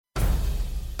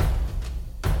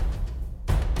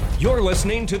You're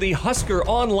listening to the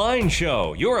HuskerOnline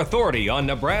Show, your authority on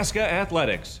Nebraska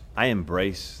athletics. I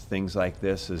embrace things like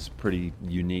this as pretty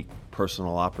unique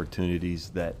personal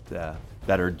opportunities that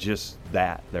are just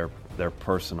that. They're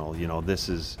personal. You know, this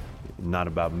is not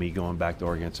about me going back to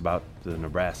Oregon. It's about the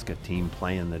Nebraska team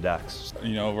playing the Ducks.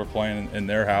 You know, we're playing in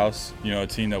their house, you know, a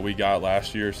team that we got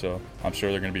last year, so I'm sure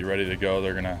they're going to be ready to go.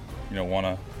 They're going to, you know,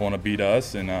 want to beat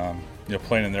us, and you know,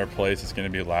 playing in their place, it's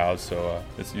going to be loud, so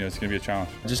it's going to be a challenge.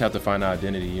 Just have to find our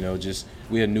identity, you know,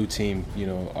 we're a new team, you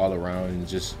know, all around, and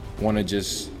just want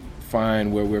to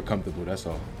find where we're comfortable, that's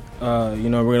all. You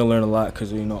know, we're going to learn a lot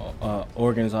because, you know,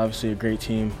 Oregon is obviously a great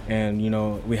team, and, you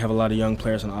know, we have a lot of young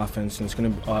players on offense, and it's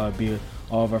going to be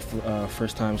all of our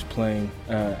first times playing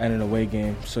at an away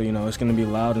game. So, you know, it's going to be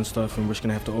loud and stuff, and we're just going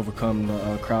to have to overcome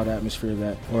the crowd atmosphere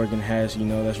that Oregon has. You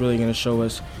know, that's really going to show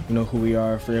us, you know, who we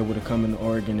are. If we're able to come into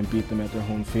Oregon and beat them at their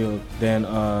home field, then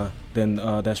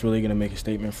that's really going to make a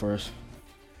statement for us.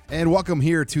 And welcome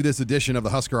here to this edition of the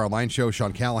Husker Online Show.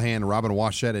 Sean Callahan, Robin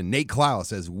Washett, and Nate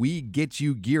Klaus as we get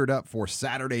you geared up for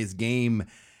Saturday's game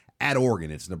at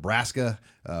Oregon. It's Nebraska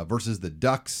versus the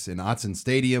Ducks in Autzen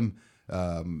Stadium.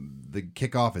 The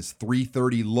kickoff is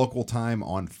 3:30 local time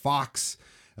on Fox.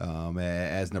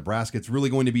 As Nebraska, it's really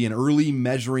going to be an early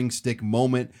measuring stick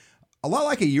moment. A lot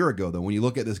like a year ago, though. When you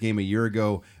look at this game a year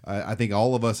ago, I think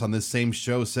all of us on this same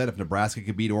show said if Nebraska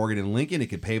could beat Oregon and Lincoln, it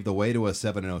could pave the way to a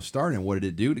 7-0 start. And what did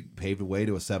it do? It paved the way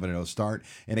to a 7-0 start,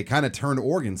 and it kind of turned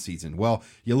Oregon's season. Well,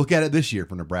 you look at it this year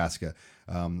for Nebraska.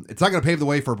 It's not going to pave the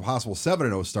way for a possible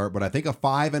 7-0 start, but I think a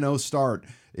 5-0 start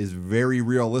is very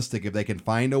realistic if they can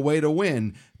find a way to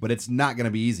win, but it's not going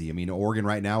to be easy. I mean, Oregon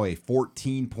right now, a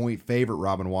 14-point favorite,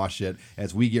 Robin Washett,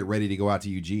 as we get ready to go out to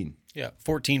Eugene. Yeah,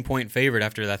 14-point favorite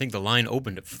after I think the line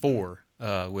opened at 4.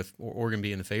 With Oregon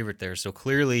being the favorite there. So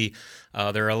clearly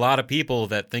there are a lot of people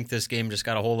that think this game just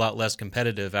got a whole lot less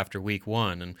competitive after week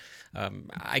 1. And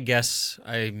I guess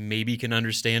I maybe can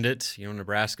understand it. You know,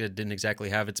 Nebraska didn't exactly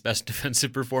have its best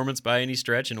defensive performance by any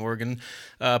stretch, and Oregon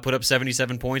put up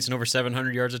 77 points and over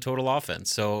 700 yards of total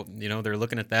offense. So, you know, they're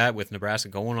looking at that with Nebraska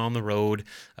going on the road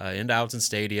into Autzen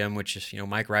Stadium, which, you know,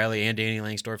 Mike Riley and Danny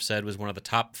Langsdorff said was one of the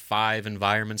top 5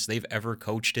 environments they've ever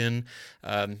coached in.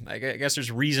 I guess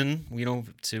there's reason, you know,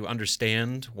 to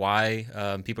understand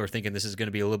why people are thinking this is going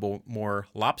to be a little more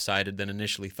lopsided than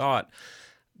initially thought.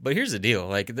 But here's the deal.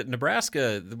 Like,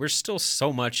 Nebraska, we're still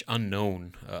so much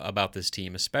unknown about this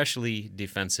team, especially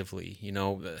defensively. You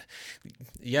know,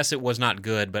 yes, it was not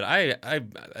good, but I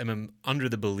am under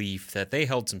the belief that they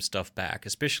held some stuff back,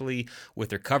 especially with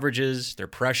their coverages, their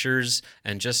pressures,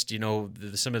 and just, you know,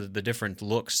 some of the different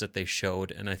looks that they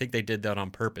showed. And I think they did that on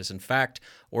purpose. In fact,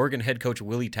 Oregon head coach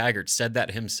Willie Taggart said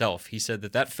that himself. He said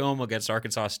that film against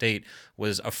Arkansas State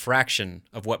was a fraction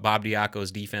of what Bob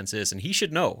Diaco's defense is, and he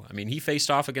should know. I mean, he faced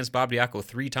off against Bob Diaco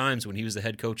 3 times when he was the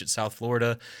head coach at South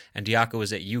Florida, and Diaco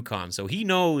was at UConn. So he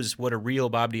knows what a real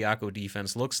Bob Diaco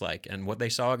defense looks like, and what they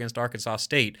saw against Arkansas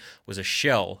State was a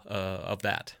shell of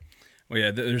that. Well,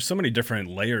 yeah, there's so many different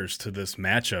layers to this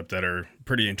matchup that are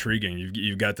pretty intriguing.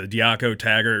 You've got the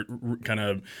Diaco-Taggart kind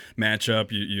of matchup.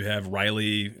 You have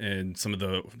Riley and some of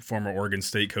the former Oregon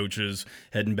State coaches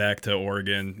heading back to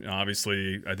Oregon.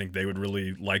 Obviously, I think they would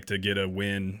really like to get a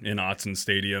win in Autzen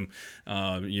Stadium.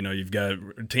 You know, you've got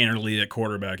Tanner Lee at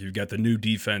quarterback. You've got the new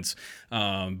defense.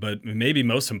 But maybe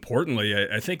most importantly,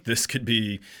 I think this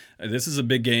is a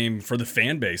big game for the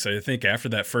fan base. I think after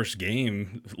that first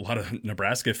game, a lot of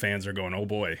Nebraska fans are going, "Oh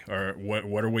boy, or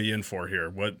what are we in for here?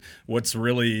 What's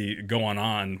really going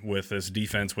on with this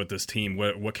defense, with this team?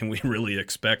 What can we really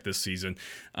expect this season?"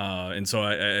 And so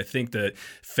I think that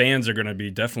fans are going to be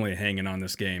definitely hanging on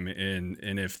this game,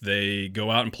 and if they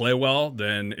go out and play well,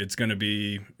 then it's going to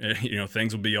be, you know,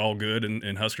 things will be all good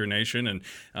in Husker Nation. And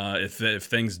if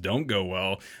things don't go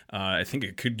well, I think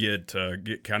it could get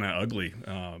kind of ugly.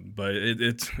 But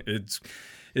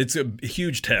it's a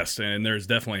huge test, and there's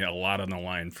definitely a lot on the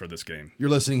line for this game. You're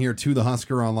listening here to the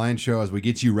Husker Online Show as we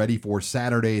get you ready for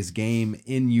Saturday's game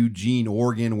in Eugene,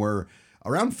 Oregon, where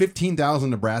around 15,000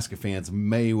 Nebraska fans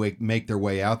may make their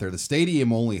way out there. The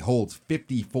stadium only holds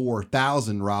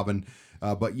 54,000, Robin.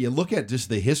 But you look at just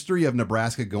the history of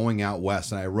Nebraska going out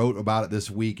west, and I wrote about it this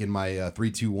week in my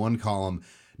 321 column.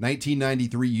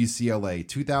 1993 UCLA,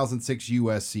 2006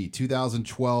 USC,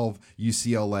 2012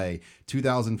 UCLA,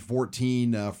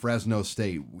 2014 Fresno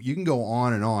State. You can go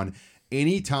on and on.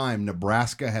 Anytime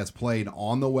Nebraska has played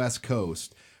on the West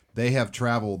Coast, they have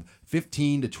traveled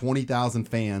 15 to 20,000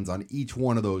 fans on each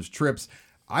one of those trips.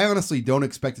 I honestly don't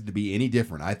expect it to be any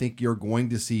different. I think you're going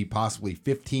to see possibly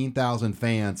 15,000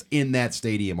 fans in that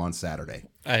stadium on Saturday.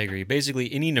 I agree.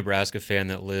 Basically, any Nebraska fan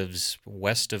that lives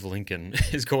west of Lincoln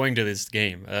is going to this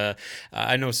game.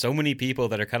 I know so many people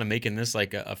that are kind of making this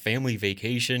like a family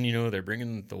vacation. They're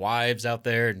bringing the wives out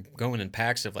there and going in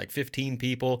packs of like 15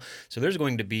 people. So there's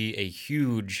going to be a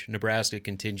huge Nebraska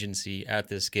contingency at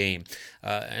this game.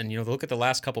 And look at the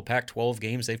last couple Pac-12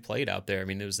 games they've played out there. I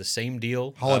mean, it was the same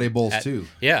deal. Holiday Bowls too.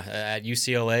 Yeah, at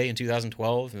UCLA in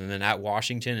 2012 and then at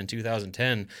Washington in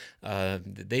 2010.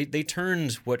 They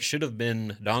turned what should have been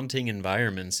daunting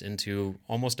environments into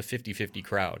almost a 50-50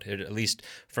 crowd, at least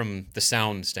from the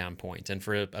sound standpoint. And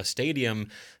for a stadium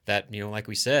that, like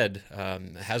we said,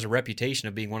 has a reputation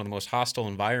of being one of the most hostile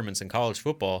environments in college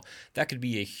football, that could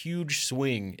be a huge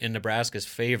swing in Nebraska's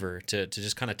favor to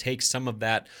just kind of take some of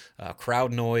that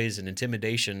crowd noise and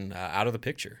intimidation out of the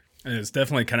picture. And it's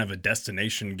definitely kind of a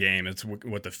destination game. It's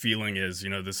what the feeling is.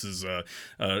 This is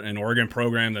an Oregon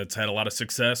program that's had a lot of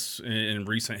success in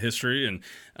recent history, and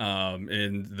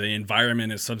the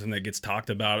environment is something that gets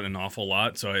talked about an awful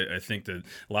lot. So I think that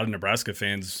a lot of Nebraska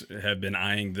fans have been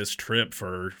eyeing this trip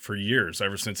for years,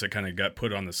 ever since it kind of got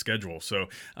put on the schedule. So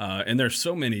and there's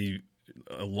so many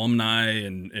alumni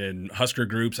and Husker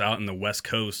groups out in the West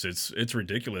Coast. It's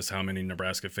ridiculous how many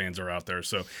Nebraska fans are out there.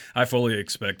 So I fully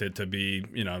expect it to be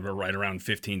right around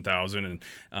 15,000,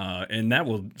 and that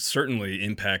will certainly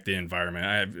impact the environment.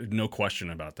 I have no question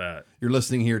about that. You're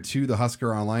listening here to the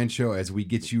Husker Online Show as we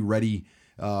get you ready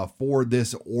for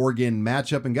this Oregon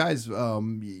matchup. And guys,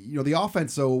 the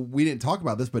offense. So we didn't talk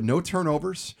about this, but no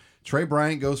turnovers. Trey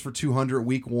Bryant goes for 200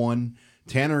 week one.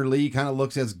 Tanner Lee kind of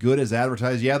looks as good as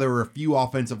advertised. Yeah, there were a few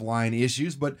offensive line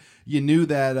issues, but you knew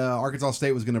that Arkansas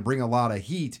State was going to bring a lot of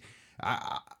heat.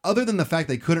 Other than the fact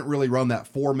they couldn't really run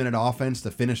that 4-minute offense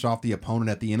to finish off the opponent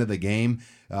at the end of the game,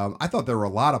 I thought there were a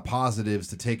lot of positives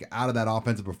to take out of that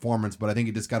offensive performance, but I think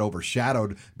it just got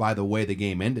overshadowed by the way the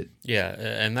game ended. Yeah,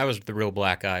 and that was the real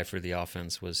black eye for the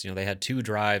offense was, they had 2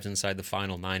 drives inside the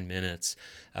final 9 minutes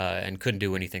and couldn't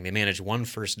do anything. They managed 1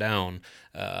 first down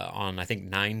on, I think,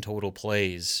 9 total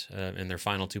plays in their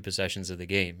final 2 possessions of the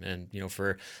game. And,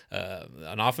 for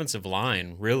an offensive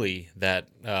line, really, that,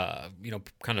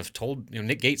 kind of told,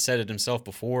 Nick Gates said it himself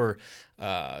before,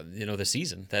 the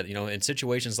season that, in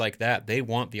situations like that, they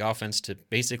want the offense to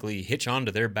basically hitch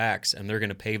onto their backs and they're going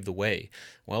to pave the way.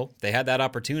 Well, they had that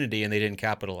opportunity and they didn't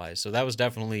capitalize. So that was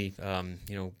definitely, kind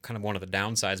of one of the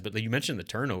downsides. But you mentioned the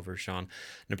turnover, Sean.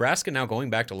 Nebraska, now going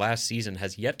back to last season,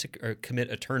 has yet to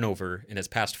commit a turnover in its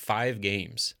past 5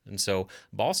 games. And so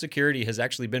ball security has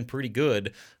actually been pretty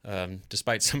good,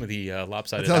 despite some of the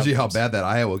lopsided It tells you how outcomes. bad that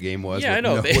Iowa game was. Yeah, I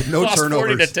know. They with no lost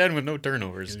turnovers. 40-10 with no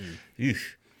turnovers.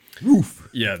 Woof.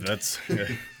 Yeah, that's...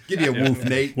 Give you a woof,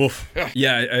 Nate. Woof.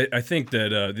 Yeah, I think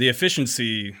that the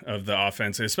efficiency of the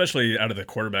offense, especially out of the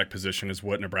quarterback position, is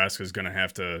what Nebraska is going to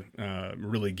have to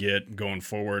really get going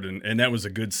forward. And that was a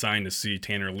good sign to see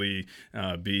Tanner Lee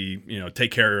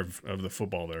take care of the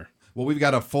football there. Well, we've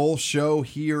got a full show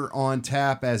here on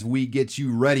tap as we get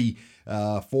you ready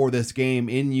for this game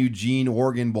in Eugene,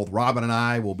 Oregon. Both Robin and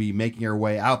I will be making our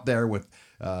way out there with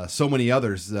so many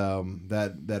others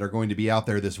that are going to be out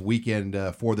there this weekend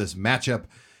for this matchup.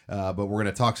 But we're going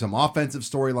to talk some offensive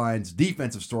storylines,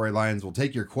 defensive storylines. We'll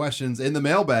take your questions in the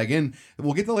mailbag, and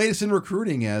we'll get the latest in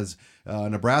recruiting as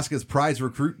Nebraska's prize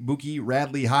recruit, Buki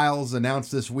Radley Hiles,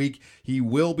 announced this week he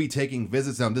will be taking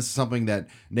visits. Now, this is something that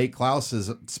Nate Klaus has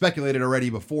speculated already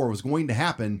before was going to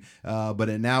happen, but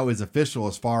it now is official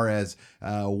as far as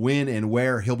when and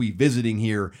where he'll be visiting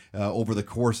here over the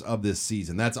course of this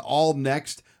season. That's all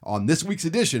next on this week's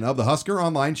edition of the Husker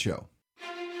Online Show.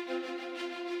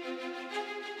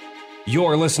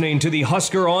 You're listening to the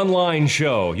Husker Online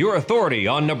Show, your authority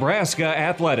on Nebraska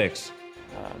athletics.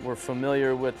 We're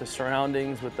familiar with the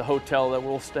surroundings, with the hotel that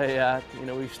we'll stay at.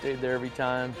 We've stayed there every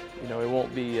time. It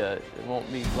won't be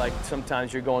like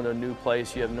sometimes you're going to a new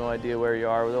place, you have no idea where you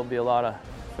are. There'll be a lot of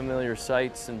familiar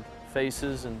sights and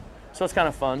faces, and so it's kind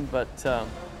of fun. But it's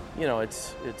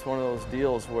one of those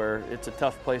deals where it's a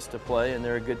tough place to play, and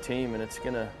they're a good team, and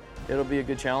it'll be a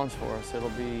good challenge for us. It'll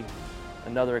be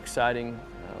another exciting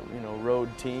road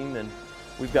team, and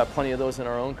we've got plenty of those in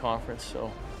our own conference,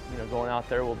 so going out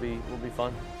there will be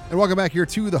fun. And welcome back here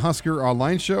to the Husker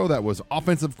Online Show. That was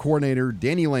offensive coordinator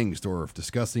Danny Langsdorf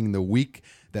discussing the week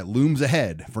that looms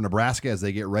ahead for Nebraska as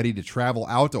they get ready to travel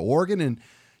out to Oregon. And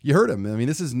you heard him. I mean,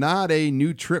 this is not a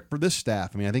new trip for this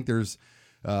staff. I mean, I think there's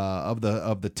of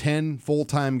the 10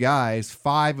 full-time guys,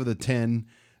 5 of the 10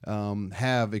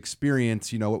 have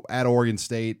experience, at Oregon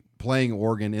State, playing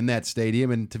Oregon in that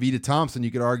stadium. And Tavita Thompson,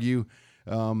 you could argue,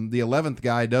 the 11th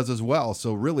guy does as well.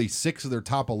 So really 6 of their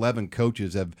top 11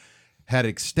 coaches have had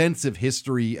extensive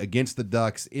history against the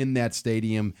Ducks in that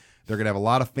stadium. They're going to have a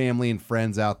lot of family and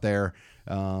friends out there.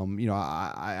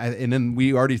 And then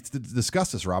we already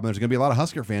discussed this, Robin. There's going to be a lot of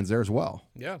Husker fans there as well.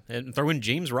 Yeah, and throw in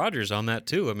James Rogers on that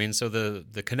too. I mean, so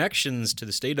the connections to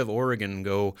the state of Oregon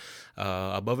go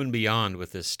above and beyond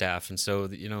with this staff. And so,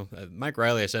 Mike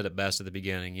Riley, I said it best at the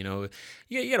beginning. You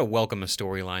got to welcome a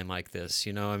storyline like this.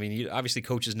 I mean, obviously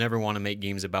coaches never want to make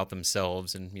games about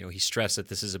themselves, and he stressed that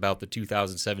this is about the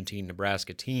 2017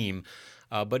 Nebraska team.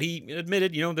 But he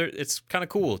admitted, it's kind of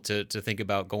cool to think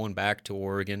about going back to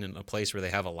Oregon and a place where they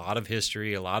have a lot of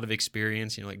history, a lot of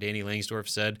experience. Like Danny Langsdorff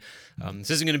said, this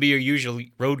isn't going to be your usual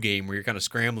road game where you're kind of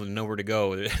scrambling and know where to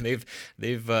go.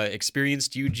 They've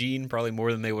experienced Eugene probably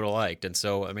more than they would have liked, and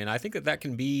so I mean, I think that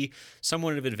can be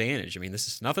somewhat of an advantage. I mean,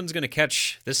 nothing's going to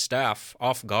catch this staff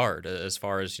off guard as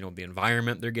far as the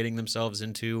environment they're getting themselves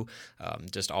into,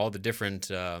 just all the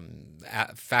different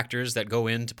factors that go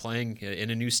into playing in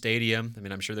a new stadium. I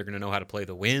mean, I'm sure they're going to know how to play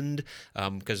the wind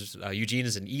because Eugene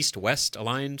is an east-west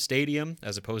aligned stadium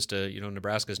as opposed to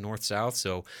Nebraska's north-south.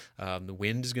 So the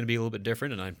wind is going to be a little bit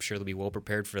different, and I'm sure they'll be well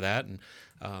prepared for that. And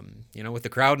with the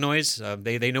crowd noise,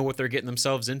 they know what they're getting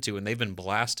themselves into, and they've been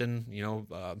blasting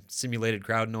simulated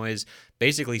crowd noise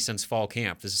basically since fall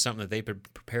camp. This is something that they've been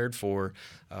prepared for,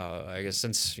 I guess,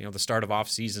 since the start of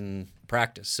off-season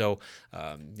practice. So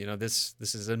this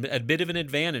is a bit of an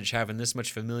advantage having this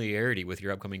much familiarity with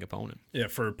your upcoming opponent. Yeah,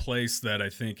 for a place that I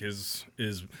think is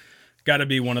got to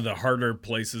be one of the harder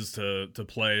places to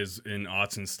play is in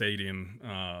Autzen Stadium,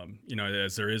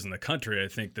 as there is in the country. I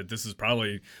think that this is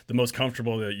probably the most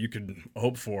comfortable that you could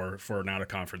hope for an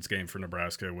out-of-conference game for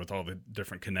Nebraska with all the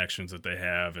different connections that they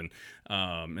have.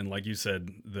 And like you said,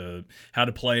 how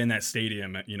to play in that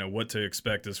stadium, what to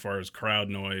expect as far as crowd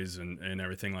noise and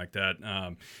everything like that.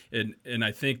 And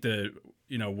I think that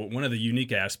one of the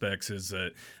unique aspects is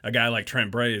that a guy like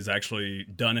Trent Bray has actually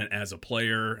done it as a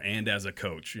player and as a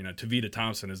coach. Tavita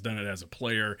Thompson has done it as a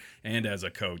player and as a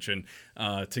coach. And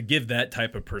to give that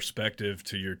type of perspective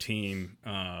to your team,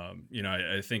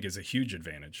 I think is a huge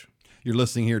advantage. You're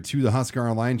listening here to the Husker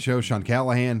Online Show. Sean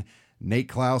Callahan, Nate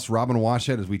Klaus, Robin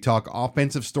Washut, as we talk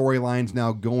offensive storylines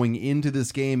now going into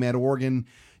this game at Oregon.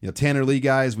 Tanner Lee,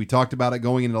 guys, we talked about it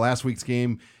going into last week's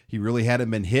game. He really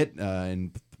hadn't been hit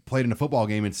and played in a football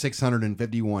game in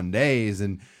 651 days.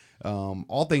 And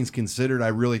all things considered, I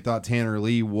really thought Tanner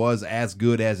Lee was as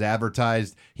good as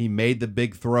advertised. He made the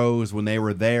big throws when they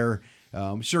were there.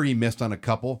 Sure, he missed on a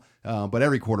couple, but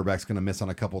every quarterback's going to miss on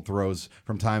a couple throws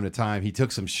from time to time. He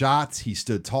took some shots. He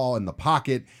stood tall in the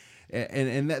pocket.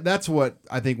 And that's what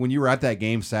I think when you were at that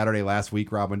game Saturday last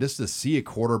week, Robin, just to see a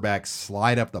quarterback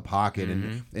slide up the pocket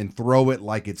and throw it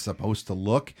like it's supposed to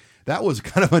look, that was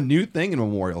kind of a new thing in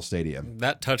Memorial Stadium.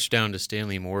 That touchdown to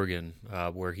Stanley Morgan,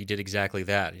 where he did exactly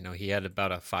that. He had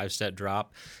about a 5-step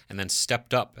drop and then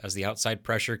stepped up as the outside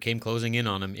pressure came closing in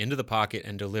on him into the pocket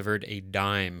and delivered a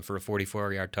dime for a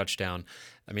 44-yard touchdown.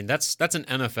 I mean, that's an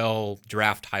NFL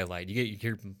draft highlight. You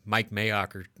hear Mike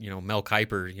Mayock or Mel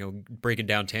Kiper, breaking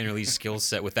down Tanner Lee's skill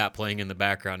set with that playing in the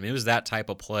background. I mean, it was that type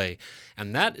of play,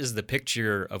 and that is the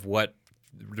picture of what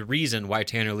the reason why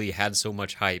Tanner Lee had so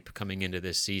much hype coming into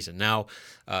this season. Now,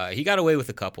 he got away with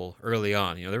a couple early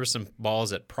on. There were some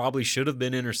balls that probably should have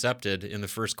been intercepted in the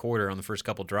first quarter on the first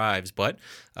couple drives, but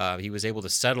he was able to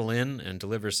settle in and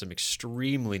deliver some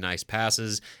extremely nice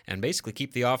passes and basically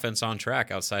keep the offense on track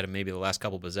outside of maybe the last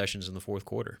couple possessions in the fourth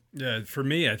quarter. Yeah, for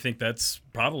me, I think that's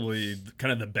probably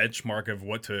kind of the benchmark of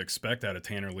what to expect out of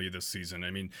Tanner Lee this season.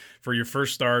 I mean, for your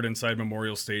first start inside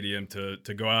Memorial Stadium to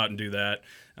go out and do that,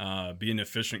 be an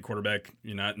efficient quarterback,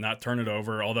 not turn it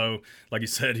over. Although, like you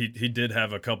said, he did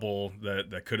have a couple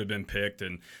that could have been picked,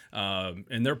 and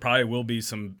there probably will be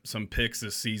some picks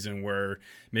this season where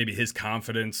maybe his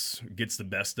confidence gets the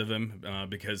best of him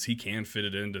because he can fit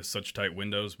it into such tight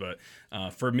windows. But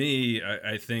for me,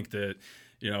 I think that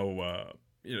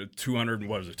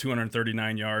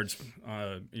 239 yards,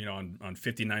 on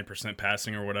 59%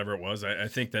 passing or whatever it was. I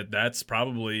think that's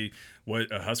probably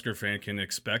what a Husker fan can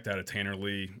expect out of Tanner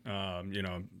Lee,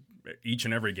 each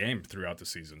and every game throughout the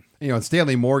season. And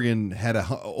Stanley Morgan had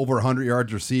over 100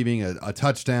 yards receiving, a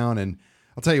touchdown. And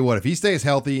I'll tell you what, if he stays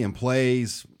healthy and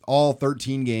plays all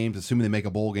 13 games, assuming they make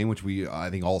a bowl game, which I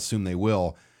think all assume they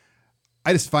will,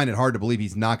 I just find it hard to believe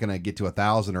he's not going to get to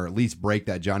 1,000 or at least break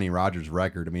that Johnny Rodgers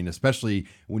record. I mean, especially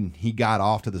when he got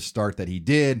off to the start that he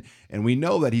did, and we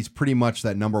know that he's pretty much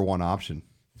that number one option.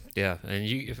 Yeah,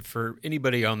 and for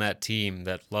anybody on that team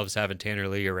that loves having Tanner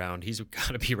Lee around, he's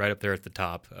got to be right up there at the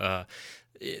top.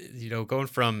 Going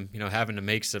from having to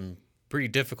make some pretty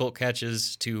difficult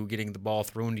catches to getting the ball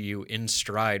thrown to you in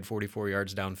stride 44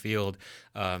 yards downfield.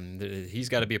 He's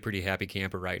got to be a pretty happy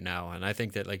camper right now. And I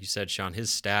think that, like you said, Sean,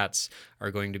 his stats are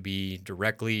going to be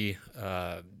directly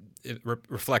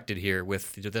reflected here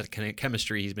with the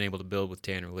chemistry he's been able to build with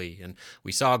Tanner Lee. And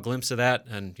we saw a glimpse of that,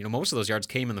 and most of those yards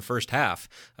came in the first half.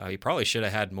 He probably should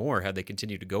have had more had they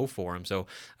continued to go for him. So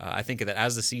I think that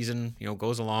as the season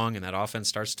goes along and that offense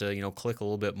starts to click a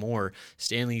little bit more,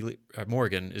 Stanley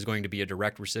Morgan is going to be a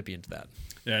direct recipient of that.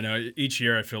 Yeah, I know. Each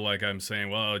year I feel like I'm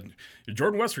saying, well,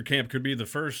 Jordan Westerkamp could be the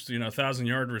first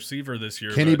 1,000-yard receiver this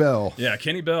year. Kenny Bell. Yeah,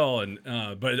 Kenny Bell. And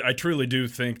but I truly do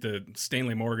think that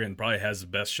Stanley Morgan probably has the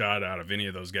best shot out of any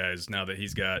of those guys now that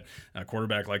he's got a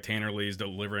quarterback like Tanner Lee's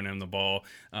delivering him the ball,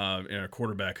 and a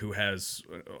quarterback who has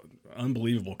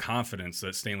unbelievable confidence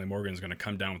that Stanley Morgan is going to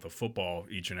come down with the football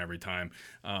each and every time.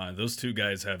 Those two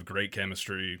guys have great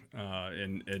chemistry,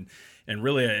 and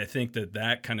really I think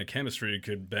that kind of chemistry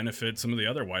could benefit some of the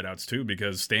other wideouts too,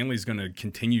 because Stanley's going to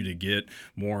continue to get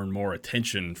more and more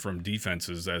attention from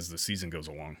defenses as the season goes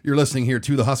along. You're listening here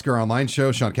to the Husker Online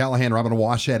Show. Sean Callahan, Robin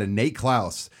Washett, and Nate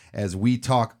Klaus as we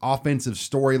talk offensive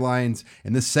storylines.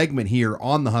 And this segment here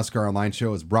on the Husker Online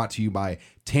Show is brought to you by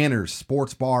Tanner's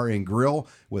Sports Bar and Grill,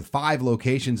 with 5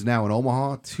 locations now in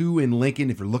Omaha, 2 in Lincoln.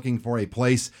 If you're looking for a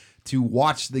place to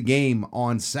watch the game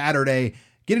on Saturday,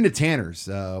 get into Tanner's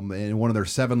in one of their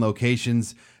 7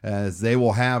 locations, as they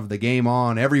will have the game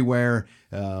on everywhere.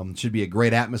 Should be a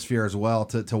great atmosphere as well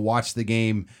to watch the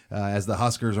game as the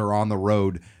Huskers are on the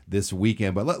road this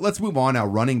weekend. But let's move on now,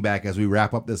 running back, as we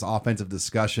wrap up this offensive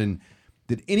discussion.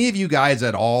 Did any of you guys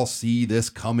at all see this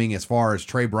coming as far as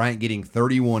Trey Bryant getting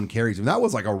 31 carries? I mean, that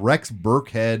was like a Rex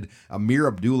Burkhead, Amir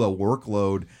Abdullah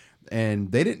workload,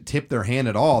 and they didn't tip their hand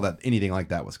at all that anything like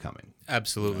that was coming.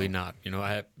 Absolutely not.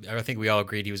 I think we all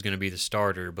agreed he was going to be the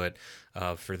starter, but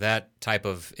for that type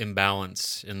of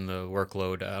imbalance in the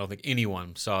workload, I don't think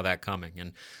anyone saw that coming.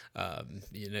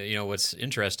 And what's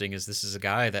interesting is this is a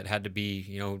guy that had to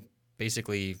be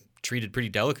basically treated pretty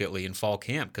delicately in fall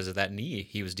camp because of that knee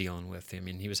he was dealing with. I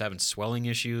mean, he was having swelling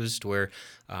issues to where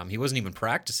he wasn't even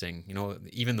practicing,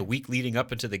 even the week leading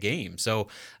up into the game. So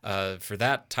for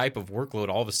that type of workload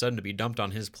all of a sudden to be dumped on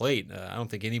his plate, I don't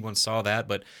think anyone saw that,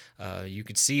 but you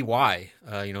could see why,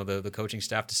 the coaching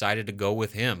staff decided to go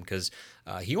with him, because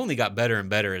he only got better and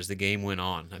better as the game went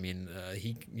on. I mean,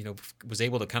 he was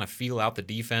able to kind of feel out the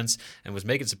defense and was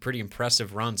making some pretty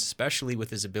impressive runs, especially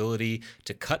with his ability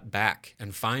to cut back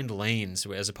and find lanes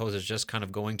as opposed to just kind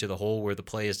of going to the hole where the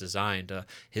play is designed.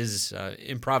 His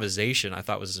improvisation, I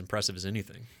thought, was as impressive as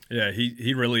anything. Yeah,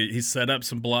 he set up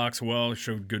some blocks well,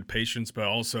 showed good patience, but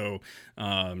also,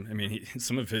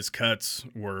 some of his cuts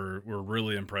were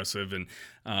really impressive, and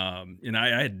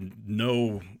I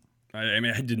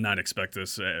did not expect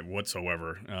this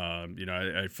whatsoever.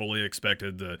 I fully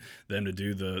expected them to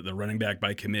do the running back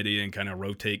by committee and kind of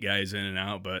rotate guys in and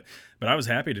out. But I was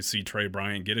happy to see Trey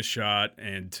Bryant get a shot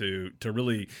and to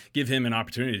really give him an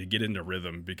opportunity to get into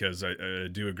rhythm, because I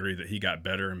do agree that he got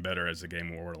better and better as the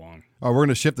game wore along. We're going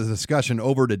to shift the discussion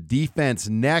over to defense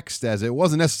next, as it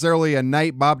wasn't necessarily a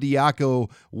night Bob Diaco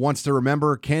wants to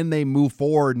remember. Can they move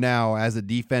forward now as a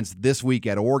defense this week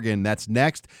at Oregon? That's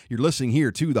next. You're listening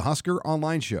here to the Husker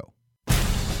Online Show.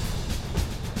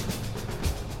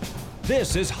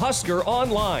 This is Husker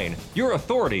Online, your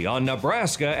authority on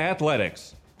Nebraska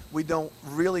athletics. We don't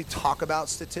really talk about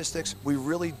statistics. We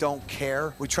really don't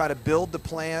care. We try to build the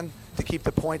plan to keep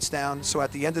the points down, so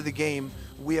at the end of the game,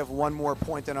 we have one more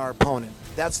point than our opponent.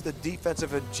 That's the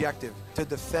defensive objective, to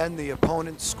defend the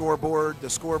opponent's scoreboard, the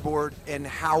scoreboard, and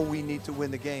how we need to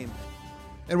win the game.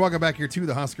 And welcome back here to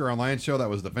the Husker Online Show. That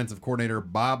was defensive coordinator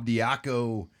Bob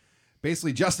Diaco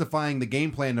basically justifying the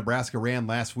game plan Nebraska ran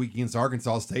last week against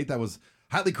Arkansas State. That was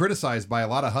highly criticized by a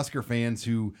lot of Husker fans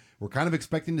who were kind of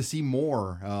expecting to see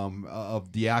more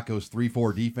of Diaco's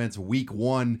 3-4 defense week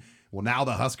 1. Well, now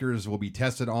the Huskers will be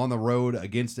tested on the road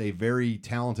against a very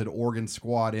talented Oregon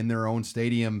squad in their own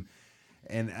stadium.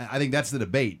 And I think that's the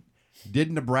debate.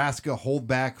 Did Nebraska hold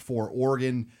back for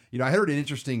Oregon? I heard an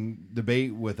interesting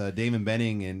debate with Damon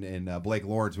Benning and Blake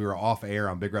Lawrence. We were off air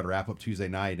on Big Red Wrap-Up Tuesday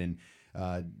night, and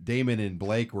Damon and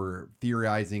Blake were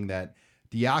theorizing that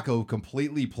Diaco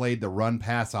completely played the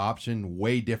run-pass option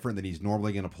way different than he's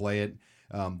normally going to play it,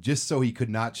 just so he could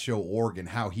not show Oregon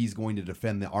how he's going to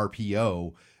defend the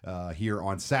RPO here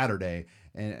on Saturday.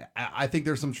 And I think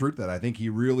there's some truth to that. I think he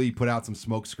really put out some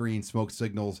smoke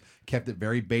signals, kept it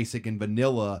very basic and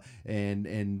vanilla.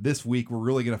 And this week, we're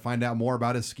really going to find out more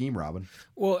about his scheme, Robin.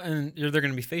 Well, and they're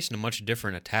going to be facing a much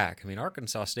different attack. I mean,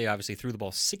 Arkansas State obviously threw the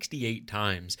ball 68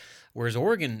 times, whereas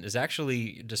Oregon is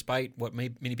actually, despite what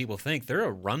many people think, they're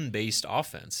a run-based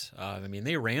offense. I mean,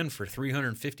 they ran for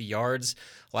 350 yards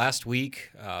last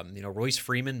week. Royce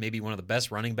Freeman, maybe one of the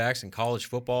best running backs in college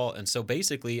football. And so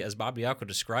basically, as Bob Diaco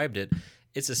described it,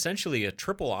 it's essentially a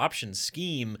triple option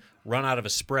scheme run out of a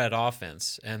spread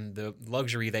offense. And the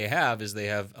luxury they have is they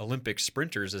have Olympic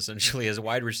sprinters essentially as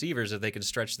wide receivers that they can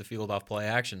stretch the field off play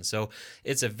action. So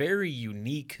it's a very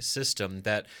unique system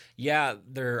that, yeah,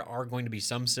 there are going to be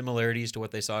some similarities to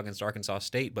what they saw against Arkansas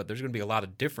State, but there's going to be a lot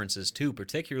of differences too,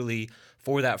 particularly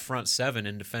for that front seven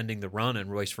in defending the run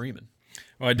and Royce Freeman.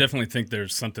 Well, I definitely think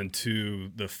there's something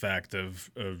to the fact of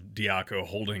Diaco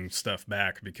holding stuff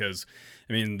back because,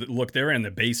 I mean, look, they were in the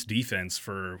base defense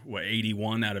for,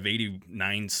 81 out of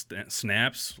 89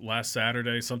 snaps last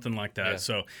Saturday, something like that. Yeah.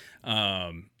 So,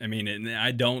 I mean, and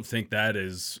I don't think that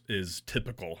is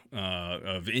typical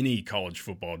of any college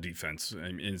football defense,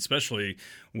 I mean, especially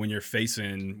when you're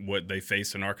facing what they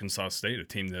faced in Arkansas State, a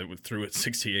team that threw it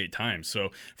 68 times. So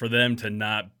for them to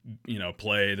not,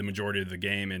 play the majority of the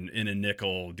game in a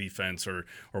nickel defense or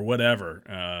whatever,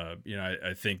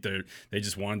 I think they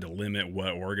just wanted to limit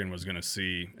what Oregon was going to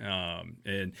see.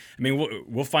 And I mean,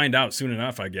 we'll find out soon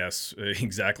enough, I guess,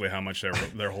 exactly how much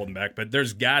they're holding back. But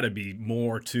there's got to be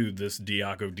more to this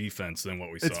Diaco defense than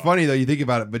what we saw. It's funny, though, you think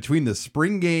about it, between the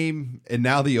spring game and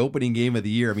now the opening game of the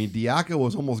year, I mean, Diaco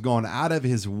was almost gone out of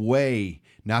his way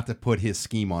not to put his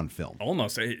scheme on film.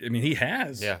 Almost. I mean, he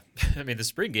has. Yeah. I mean, the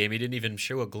spring game, he didn't even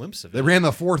show a glimpse of it. They ran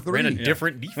the 4-3. Ran a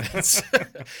different defense.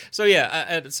 So,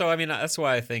 yeah. I mean, that's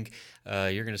why I think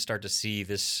you're going to start to see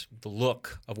the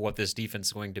look of what this defense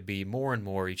is going to be more and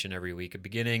more each and every week.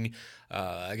 Beginning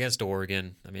against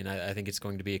Oregon, I mean, I think it's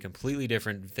going to be a completely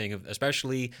different thing,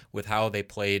 especially with how they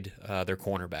played their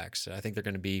cornerbacks. I think they're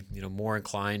going to be, more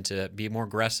inclined to be more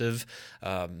aggressive.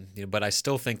 But I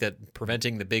still think that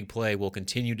preventing the big play will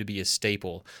continue to be a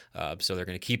staple. So they're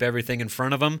going to keep everything in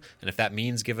front of them, and if that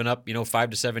means giving up, 5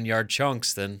 to 7 yard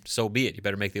chunks, then so be it. You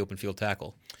better make the open field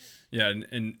tackle. Yeah,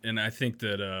 and I think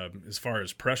that as far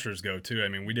as pressures go, too, I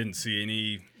mean, we didn't see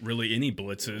any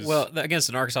blitzes. Well, against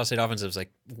an Arkansas State offense, it was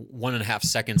like 1.5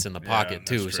 seconds in the pocket,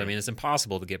 too. So, I mean, it's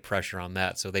impossible to get pressure on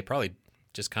that. So they probably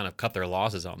just kind of cut their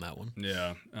losses on that one.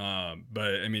 Yeah,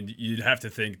 but, I mean, you'd have to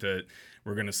think that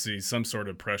we're going to see some sort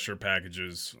of pressure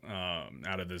packages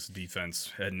out of this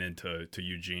defense heading into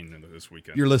Eugene this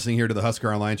weekend. You're listening here to the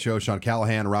Husker Online Show. Sean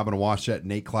Callahan, Robin Washett,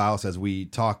 Nate Klaus, as we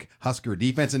talk Husker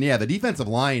defense. And, yeah, the defensive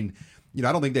line, I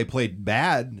don't think they played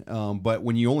bad, but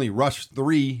when you only rush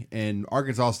 3 and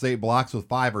Arkansas State blocks with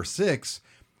 5 or 6,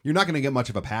 you're not going to get much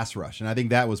of a pass rush. And I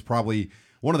think that was probably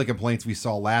one of the complaints we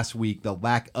saw last week, the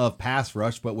lack of pass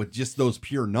rush, but with just those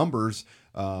pure numbers,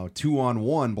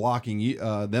 2-on-1 blocking you,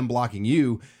 them blocking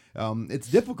you, it's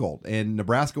difficult. And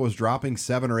Nebraska was dropping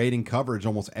 7 or 8 in coverage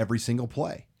almost every single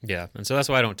play. Yeah, and so that's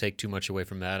why I don't take too much away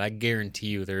from that. I guarantee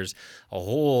you there's a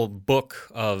whole book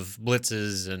of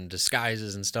blitzes and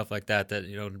disguises and stuff like that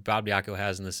Bob Diaco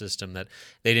has in the system that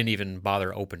they didn't even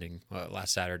bother opening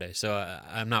last Saturday. So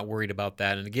I'm not worried about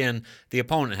that. And again, the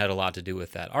opponent had a lot to do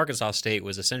with that. Arkansas State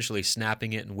was essentially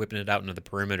snapping it and whipping it out into the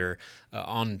perimeter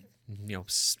on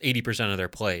 80% of their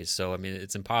plays. So, I mean,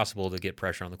 it's impossible to get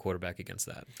pressure on the quarterback against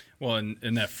that. Well,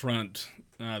 and that front,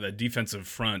 that defensive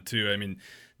front, too, I mean,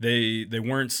 they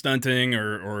weren't stunting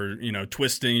or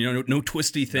twisting, no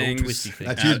twisty things. No twisty things.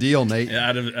 That's your deal, Nate.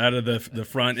 Out of the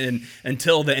front, and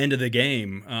until the end of the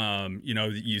game,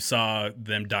 you saw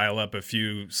them dial up a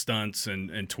few stunts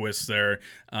and twists there.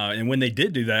 And when they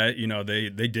did do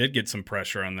that, they did get some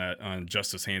pressure on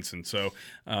Justice Hansen. So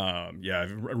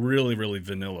really, really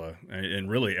vanilla in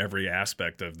really every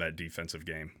aspect of that defensive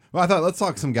game. Well, I thought let's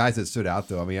talk some guys that stood out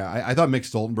though. I mean, I thought Mick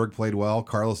Stoltenberg played well,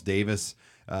 Carlos Davis.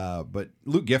 But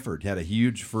Luke Gifford had a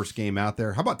huge first game out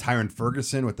there. How about Tyron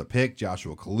Ferguson with the pick,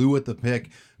 Joshua Kalu with the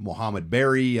pick, Mohamed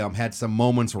Berry had some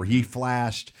moments where he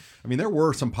flashed. I mean, there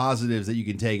were some positives that you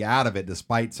can take out of it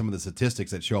despite some of the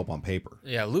statistics that show up on paper.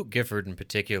 Yeah, Luke Gifford in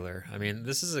particular. I mean,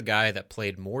 this is a guy that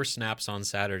played more snaps on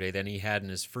Saturday than he had in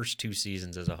his first 2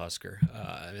 seasons as a Husker.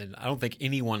 I don't think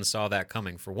anyone saw that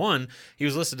coming. For one, he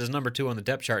was listed as number 2 on the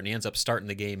depth chart, and he ends up starting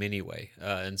the game anyway.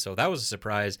 And so that was a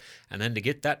surprise. And then to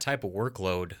get that type of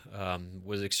workload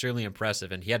was extremely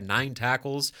impressive. And he had 9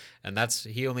 tackles, and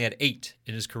he only had 8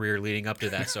 in his career leading up to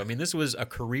that. So, I mean, this was a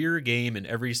career game in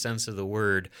every sense of the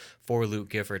word for Luke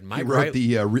Gifford. He wrote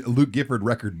the Luke Gifford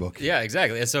record book. Yeah,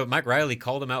 exactly. And so Mike Riley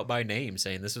called him out by name,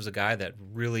 saying this was a guy that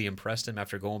really impressed him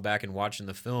after going back and watching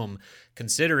the film,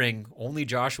 considering only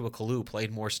Joshua Kalu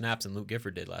played more snaps than Luke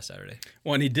Gifford did last Saturday.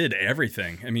 Well, and he did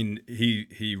everything. I mean,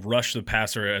 he rushed the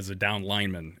passer as a down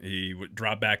lineman. He would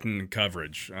drop back in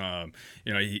coverage.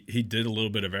 He did a little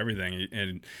bit of everything,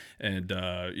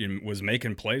 and was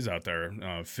making plays out there.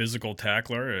 Physical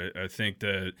tackler. I think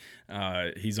that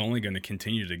he's only going to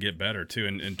continue to get better too.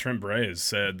 And Trent Bray has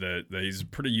said that he's a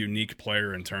pretty unique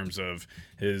player in terms of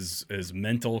his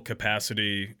mental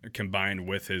capacity combined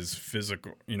with his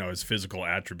physical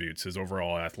attributes, his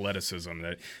overall athleticism.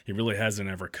 That he really hasn't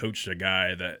ever coached a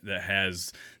guy that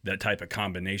has that type of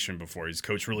combination before. He's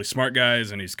coached really smart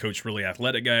guys and he's coached really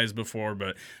athletic guys before,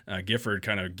 but Gifford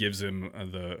kind of gives him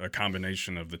a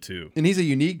combination of the two. And he's a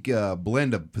unique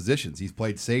blend of positions. He's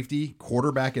played safety,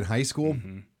 quarterback in high school.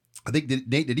 Mm-hmm. I think,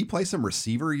 did he play some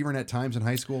receiver even at times in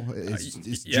high school?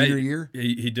 His junior year?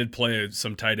 He did play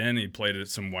some tight end. He played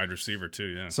some wide receiver too,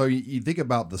 yeah. So you think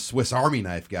about the Swiss Army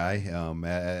knife guy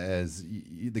as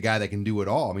the guy that can do it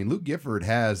all. I mean, Luke Gifford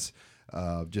has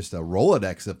just a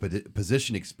Rolodex of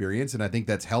position experience, and I think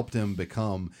that's helped him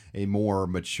become a more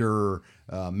mature,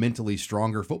 mentally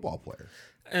stronger football player.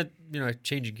 And,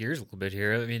 changing gears a little bit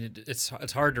here, I mean,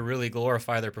 it's hard to really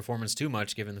glorify their performance too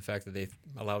much given the fact that they've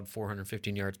allowed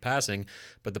 415 yards passing.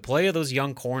 But the play of those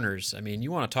young corners, I mean, you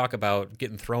want to talk about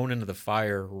getting thrown into the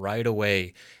fire right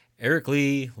away. Eric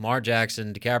Lee, Lamar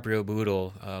Jackson, DiCaprio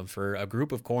Bootle, for a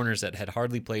group of corners that had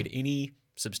hardly played any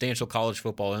substantial college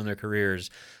football in their careers,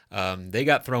 they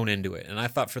got thrown into it. And I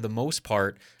thought for the most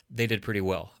part, they did pretty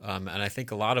well. And I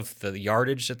think a lot of the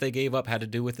yardage that they gave up had to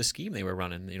do with the scheme they were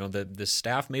running. The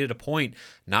staff made it a point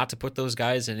not to put those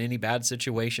guys in any bad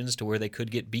situations to where they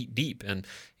could get beat deep. And,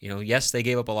 yes, they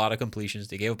gave up a lot of completions.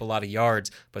 They gave up a lot of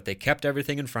yards, but they kept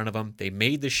everything in front of them. They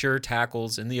made the sure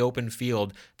tackles in the open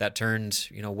field that turned,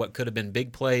 what could have been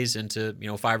big plays into,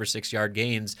 5 or 6 yard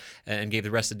gains and gave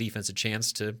the rest of the defense a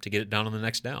chance to get it done on the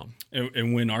next down.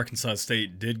 And when Arkansas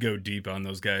State did go deep on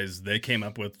those guys, they came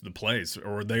up with the plays,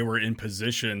 or they were in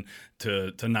position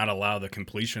to not allow the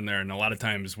completion there. And a lot of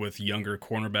times with younger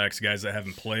cornerbacks, guys that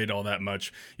haven't played all that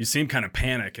much, you see them kind of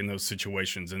panic in those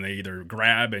situations, and they either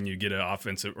grab and you get an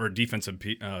offensive or defensive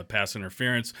pass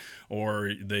interference,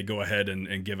 or they go ahead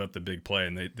and give up the big play,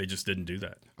 and they just didn't do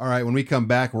that. All right, when we come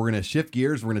back, we're going to shift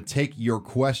gears. We're going to take your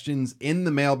questions in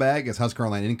the mailbag as Husker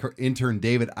Online intern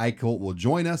David Eichholt will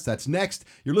join us. That's next.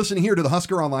 You're listening here to the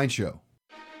Husker Online Show.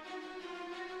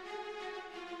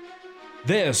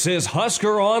 This is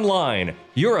Husker Online,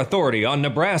 your authority on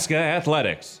Nebraska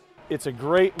athletics. It's a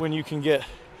great when you can get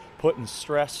put in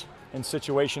stress in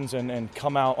situations and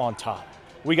come out on top.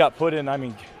 We got put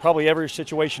in, probably every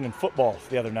situation in football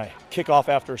the other night. Kickoff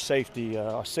after a safety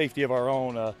of our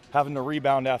own, having to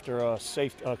rebound after a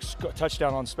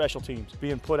touchdown on special teams,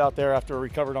 being put out there after a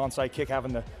recovered onside kick,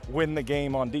 having to win the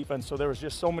game on defense. So there was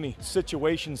just so many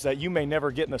situations that you may never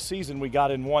get in a season we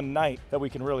got in one night that we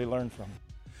can really learn from.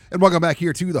 And welcome back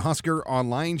here to the Husker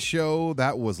Online Show.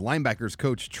 That was linebackers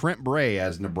coach Trent Bray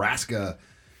as Nebraska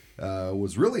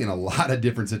was really in a lot of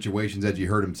different situations, as you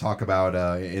heard him talk about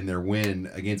in their win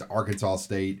against Arkansas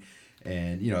State.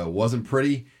 And, it wasn't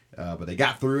pretty, but they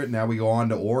got through it. Now we go on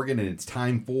to Oregon, and it's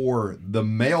time for the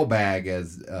mailbag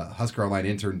as Husker Online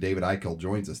intern David Eichholt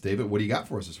joins us. David, what do you got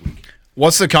for us this week?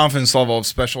 What's the confidence level of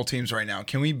special teams right now?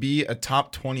 Can we be a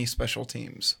top 20 special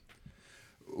teams?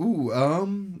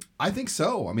 I think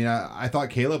so. I thought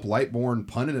Caleb Lightbourne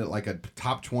punted it like a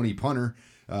top 20 punter.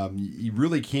 You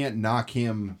really can't knock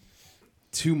him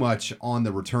too much on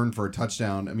the return for a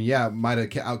touchdown. Might have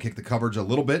outkicked the coverage a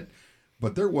little bit,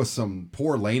 but there was some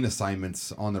poor lane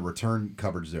assignments on the return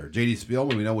coverage there. J.D.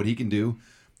 Spielman, we know what he can do.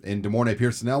 And DeMornay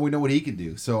Pearsonell, we know what he can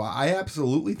do. So I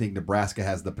absolutely think Nebraska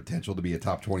has the potential to be a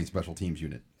top 20 special teams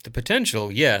unit. The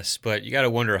potential, yes, but you got to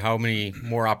wonder how many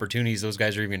more opportunities those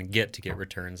guys are even going to get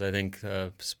returns. I think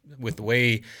with the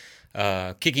way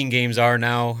kicking games are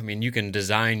now, you can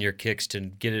design your kicks to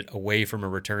get it away from a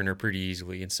returner pretty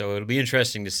easily. And so it'll be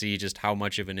interesting to see just how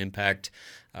much of an impact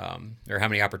or how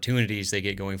many opportunities they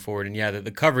get going forward. And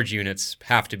the coverage units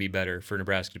have to be better for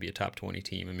Nebraska to be a top 20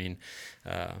 team.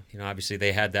 Obviously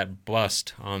they had that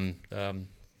bust on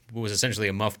what was essentially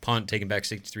a muff punt, taking back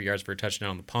 63 yards for a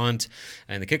touchdown on the punt.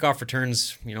 And the kickoff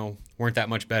returns, weren't that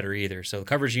much better either. So the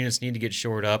coverage units need to get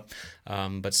shored up.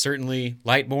 But certainly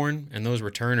Lightbourne and those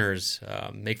returners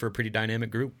make for a pretty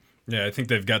dynamic group. Yeah, I think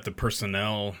they've got the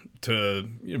personnel to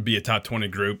be a top 20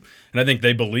 group, and I think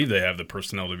they believe they have the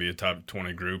personnel to be a top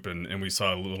 20 group, and we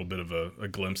saw a little bit of a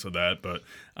glimpse of that. But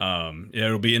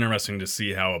it'll be interesting to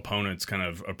see how opponents kind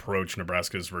of approach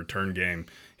Nebraska's return game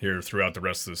here throughout the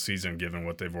rest of the season, given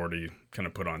what they've already kind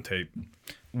of put on tape.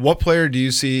 What player do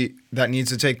you see that needs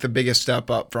to take the biggest step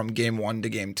up from game 1 to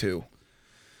game 2?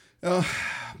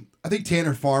 I think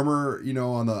Tanner Farmer,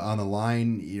 on the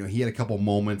line, he had a couple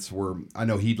moments where I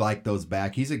know he'd like those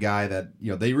back. He's a guy that,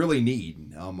 they really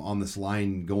need on this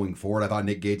line going forward. I thought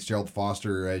Nick Gates, Gerald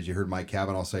Foster, as you heard Mike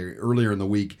Cavanaugh say earlier in the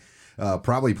week,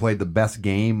 probably played the best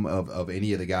game of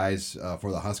any of the guys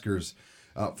for the Huskers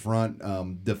up front.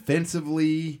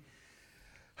 Defensively,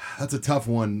 that's a tough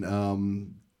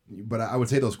one. But I would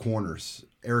say those corners,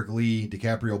 Eric Lee,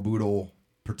 DiCaprio Boodle,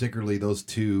 particularly those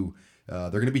two, they're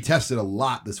going to be tested a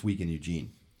lot this week in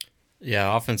Eugene.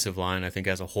 Yeah, offensive line, I think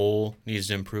as a whole needs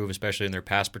to improve, especially in their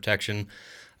pass protection.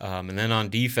 And then on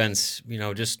defense,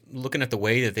 just looking at the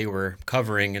way that they were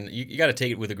covering, and you got to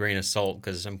take it with a grain of salt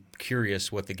because I'm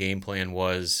curious what the game plan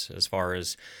was as far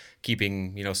as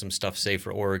keeping, some stuff safe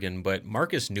for Oregon. But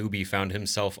Marcus Newby found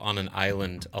himself on an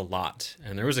island a lot.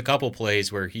 And there was a couple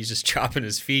plays where he's just chopping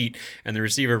his feet and the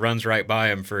receiver runs right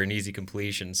by him for an easy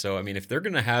completion. So, if they're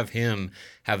going to have him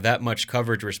have that much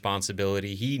coverage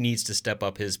responsibility, he needs to step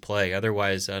up his play.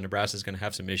 Otherwise, Nebraska's going to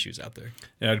have some issues out there.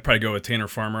 Yeah, I'd probably go with Tanner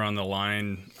Farmer on the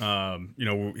line.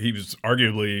 He was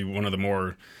arguably one of the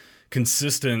more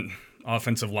consistent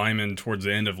offensive lineman towards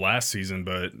the end of last season,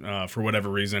 but for whatever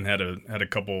reason had a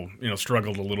couple,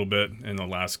 struggled a little bit in the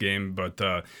last game. But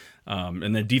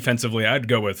and then defensively, I'd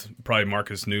go with probably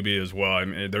Marcus Newby as well.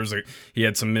 He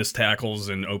had some missed tackles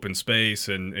in open space,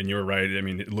 and you're right.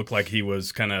 It looked like he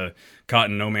was kind of caught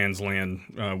in no man's land,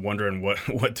 wondering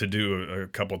what to do a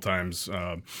couple times,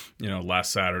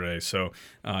 last Saturday. So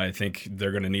I think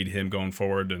they're going to need him going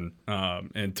forward.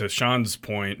 And to Sean's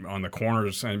point on the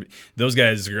corners, those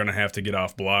guys are going to have to get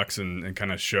off blocks and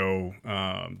kind of show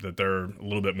that they're a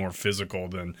little bit more physical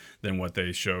than what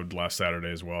they showed last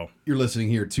Saturday as well. You're listening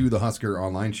here to the Husker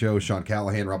Online Show. Sean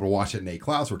Callahan, Robert Washut, and Nate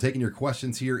Klaus. We're taking your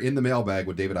questions here in the mailbag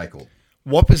with David Eichel.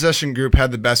 What possession group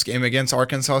had the best game against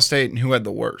Arkansas State, and who had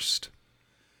the worst?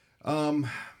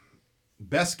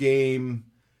 Best game,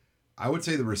 I would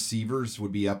say the receivers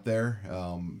would be up there.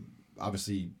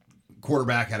 Obviously,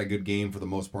 quarterback had a good game for the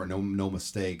most part, no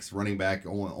mistakes. Running back,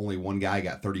 only one guy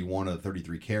got 31 of the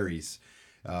 33 carries.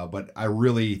 But I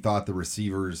really thought the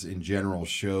receivers in general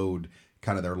showed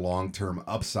kind of their long-term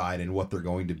upside and what they're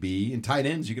going to be. And tight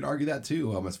ends, you could argue that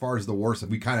too. As far as the worst,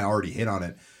 we kind of already hit on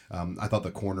it. I thought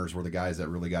the corners were the guys that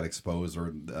really got exposed,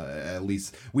 or at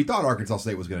least we thought Arkansas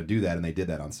State was going to do that, and they did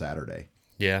that on Saturday.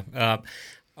 Yeah.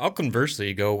 I'll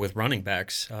conversely go with running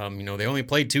backs. They only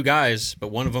played two guys, but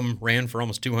one of them ran for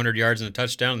almost 200 yards and a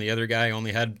touchdown. And the other guy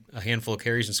only had a handful of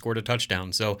carries and scored a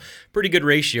touchdown. So pretty good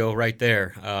ratio right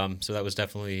there. So that was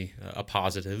definitely a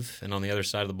positive. And on the other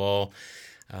side of the ball,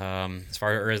 as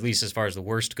far as the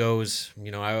worst goes,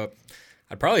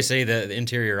 I'd probably say the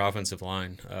interior offensive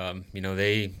line.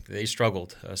 They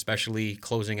struggled, especially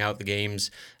closing out the games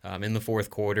in the fourth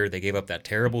quarter. They gave up that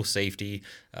terrible safety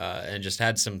and just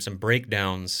had some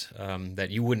breakdowns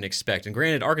that you wouldn't expect. And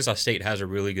granted, Arkansas State has a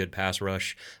really good pass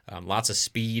rush, lots of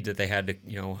speed that they had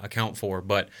to account for,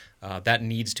 but that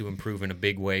needs to improve in a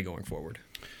big way going forward.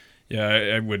 Yeah,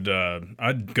 I would.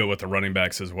 I'd go with the running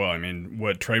backs as well.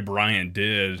 What Trey Bryant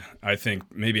did, I think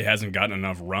maybe hasn't gotten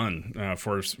enough run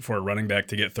for a running back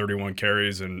to get 31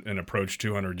 carries and approach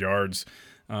 200 yards.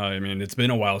 It's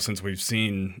been a while since we've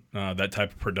seen that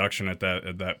type of production at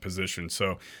that position.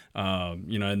 So,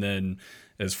 and then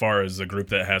as far as the group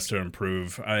that has to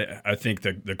improve, I think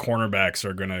the cornerbacks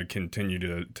are going to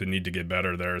continue to need to get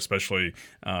better there, especially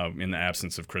in the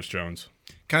absence of Chris Jones.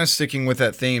 Kind of sticking with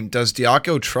that theme, does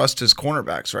Diaco trust his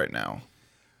cornerbacks right now?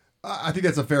 I think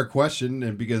that's a fair question,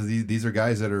 and because these are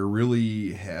guys that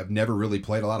have never really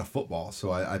played a lot of football, so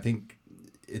I think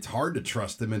it's hard to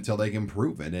trust them until they can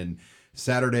prove it. And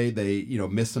Saturday they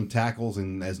missed some tackles,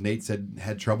 and as Nate said,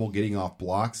 had trouble getting off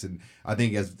blocks. And I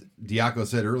think as Diaco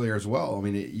said earlier as well,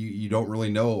 you don't really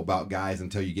know about guys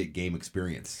until you get game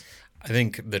experience. I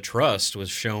think the trust was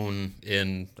shown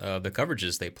in the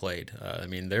coverages they played.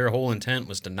 Their whole intent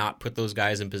was to not put those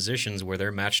guys in positions where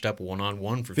they're matched up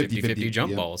one-on-one for 50-50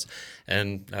 jump balls.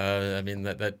 And,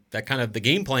 that kind of the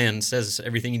game plan says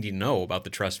everything you need to know about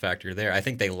the trust factor there. I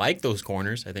think they like those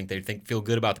corners. I think they feel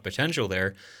good about the potential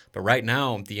there. But right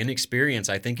now, the inexperience,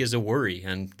 I think, is a worry.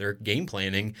 And they're game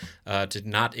planning to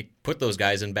not put those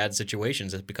guys in bad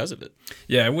situations because of it.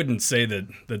 Yeah, I wouldn't say that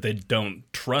they don't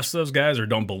trust those guys or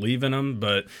don't believe in them,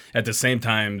 but at the same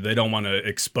time, they don't want to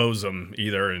expose them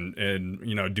either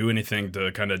and do anything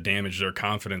to kind of damage their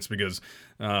confidence because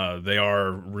they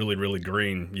are really, really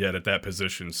green yet at that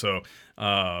position. So,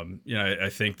 I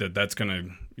think that's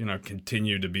going to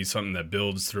continue to be something that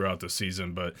builds throughout the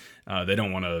season, but they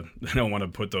don't want to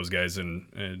put those guys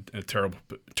in a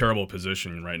terrible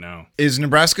position right now. Is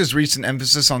Nebraska's recent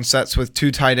emphasis on sets with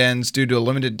 2 tight ends due to a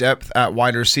limited depth at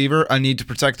wide receiver a need to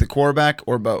protect the quarterback,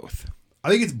 or both? I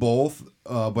think it's both,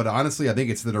 but honestly, I think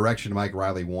it's the direction Mike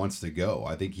Riley wants to go.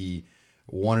 I think he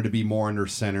wanted to be more under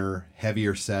center,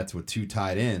 heavier sets with 2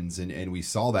 tight ends, and we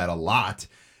saw that a lot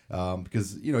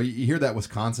because, you hear that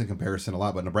Wisconsin comparison a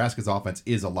lot, but Nebraska's offense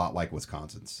is a lot like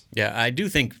Wisconsin's. Yeah, I do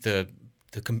think the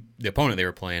opponent they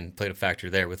were playing played a factor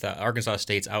there with Arkansas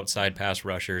State's outside pass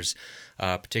rushers,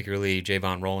 particularly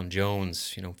Javon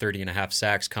Roland-Jones, 30.5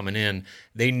 sacks coming in.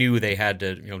 They knew they had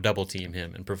to, double team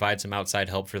him and provide some outside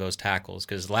help for those tackles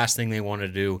because the last thing they wanted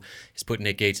to do is put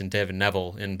Nick Gates and Devin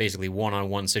Neville in basically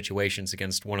one-on-one situations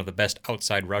against one of the best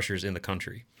outside rushers in the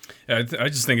country. Yeah, I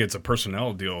just think it's a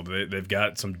personnel deal. They've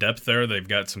got some depth there. They've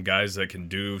got some guys that can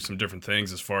do some different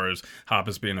things as far as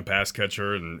Hoppus being a pass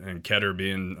catcher and Ketter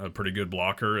being a pretty good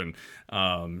blocker. And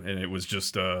it was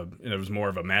just it was more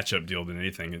of a matchup deal than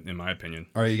anything, in my opinion.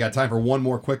 All right, you got time for one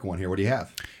more quick one here. What do you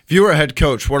have? If you were a head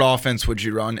coach, what offense would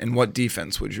you run and what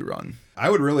defense would you run?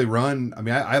 I would really run. I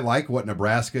mean, I like what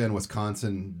Nebraska and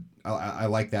Wisconsin. I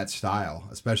like that style,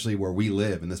 especially where we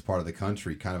live in this part of the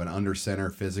country, kind of an under center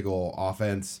physical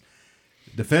offense.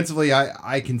 Defensively,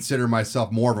 I consider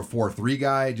myself more of a 4-3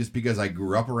 guy just because I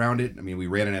grew up around it. I mean, we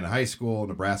ran it in high school.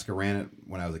 Nebraska ran it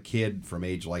when I was a kid from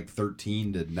age like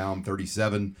 13 to now I'm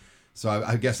 37. So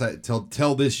I guess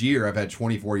till this year, I've had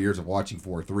 24 years of watching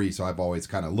 4-3, so I've always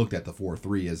kind of looked at the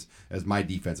 4-3 as my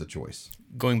defensive choice.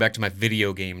 Going back to my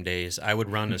video game days, I would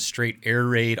run a straight air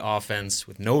raid offense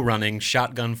with no running,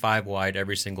 shotgun 5 wide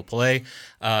every single play,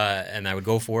 and I would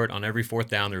go for it on every 4th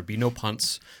down. There would be no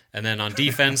punts. And then on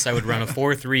defense, I would run a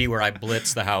 4-3 where I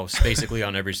blitz the house basically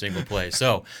on every single play.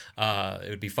 So it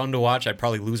would be fun to watch. I'd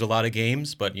probably lose a lot of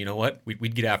games, but you know what?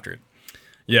 We'd get after it.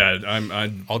 Yeah,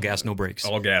 I'm all gas, no brakes.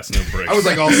 All gas, no brakes. I was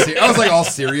like all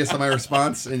serious on my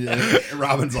response, and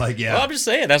Robin's like, "Yeah." Well, I'm just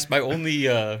saying that's my only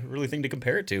really thing to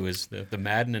compare it to is the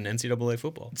Madden and NCAA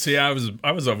football. See, I've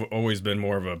always been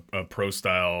more of a pro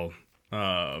style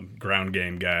ground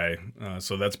game guy,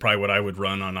 so that's probably what I would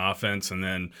run on offense, and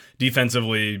then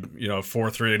defensively,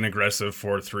 4-3 and aggressive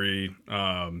 4-3.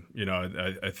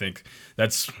 I think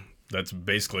that's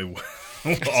basically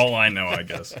all I know, I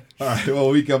guess. All right, well,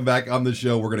 we come back on the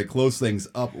show. We're going to close things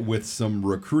up with some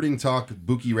recruiting talk.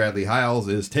 Buki Radley-Hiles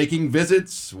is taking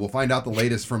visits. We'll find out the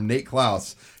latest from Nate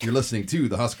Klaus. You're listening to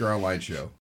the Husker Online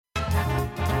Show.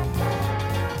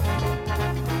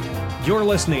 You're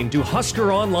listening to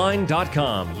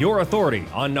HuskerOnline.com, your authority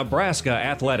on Nebraska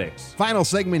athletics. Final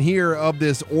segment here of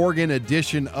this Oregon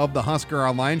edition of the Husker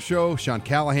Online Show. Sean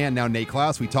Callahan, now Nate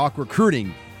Klaus. We talk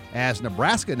recruiting as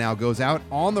Nebraska now goes out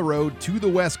on the road to the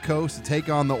West Coast to take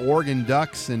on the Oregon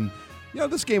Ducks. And,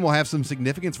 this game will have some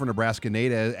significance for Nebraska,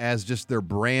 Nate, as just their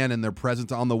brand and their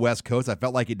presence on the West Coast. I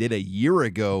felt like it did a year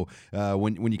ago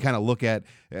when you kind of look at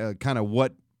kind of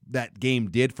what that game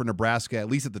did for Nebraska, at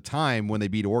least at the time when they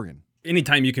beat Oregon.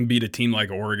 Anytime you can beat a team like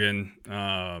Oregon,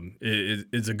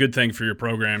 it's a good thing for your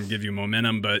program, give you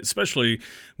momentum, but especially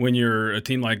when you're a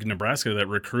team like Nebraska that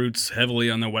recruits heavily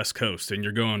on the West Coast and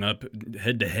you're going up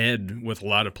head-to-head with a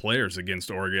lot of players against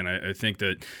Oregon. I think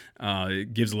that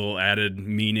it gives a little added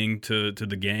meaning to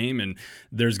the game, and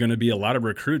there's going to be a lot of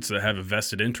recruits that have a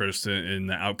vested interest in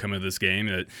the outcome of this game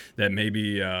that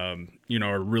maybe are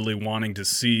really wanting to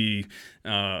see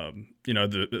the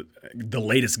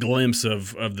latest glimpse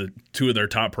of the two of their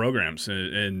top programs,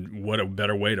 and what a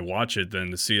better way to watch it than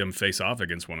to see them face off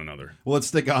against one another. Well, let's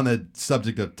stick on the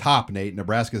subject of top, Nate.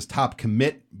 Nebraska's top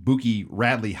commit, Buki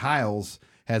Radley-Hiles,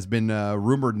 has been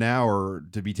rumored now or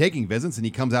to be taking visits, and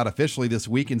he comes out officially this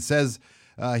week and says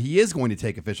he is going to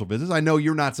take official visits. I know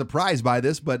you're not surprised by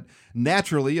this, but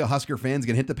naturally a Husker fan's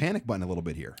going to hit the panic button a little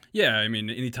bit here. Yeah, I mean,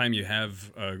 anytime you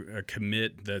have a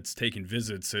commit that's taking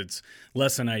visits, it's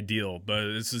less than ideal,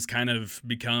 but this has kind of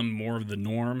become more of the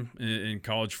norm in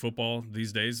college football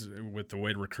these days with the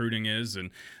way recruiting is,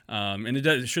 and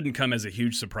it shouldn't come as a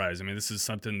huge surprise. I mean, this is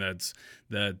something that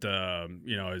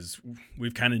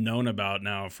we've kind of known about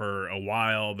now for a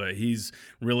while, but this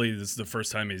is the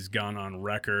first time he's gone on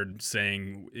record saying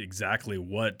knowing exactly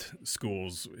what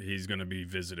schools he's going to be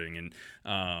visiting,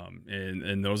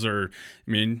 and those are,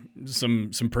 I mean,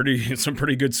 some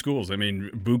pretty good schools. I mean,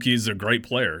 Buki's a great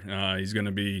player. He's going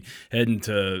to be heading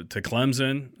to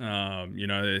Clemson.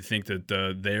 I think that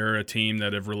they're a team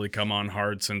that have really come on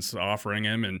hard since offering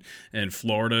him, and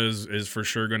Florida is for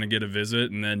sure going to get a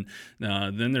visit, and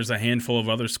then there's a handful of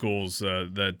other schools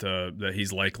that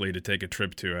he's likely to take a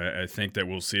trip to. I think that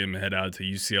we'll see him head out to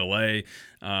UCLA,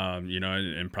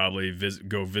 and probably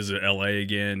go visit LA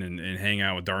again and hang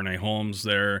out with Darnay Holmes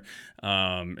there.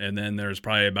 And then there's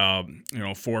probably about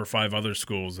 4 or 5 other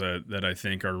schools that I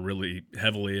think are really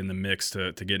heavily in the mix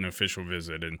to get an official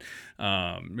visit. And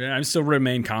I still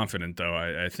remain confident, though.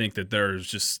 I think that there's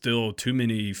just still too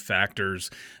many factors,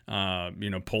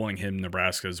 pulling him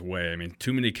Nebraska's way. I mean,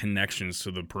 too many connections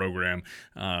to the program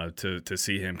to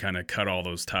see him kind of cut all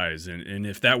those ties. And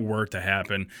if that were to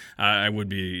happen, I would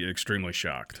be extremely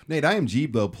shocked. Nate,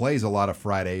 IMG, though, plays a lot of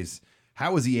Fridays.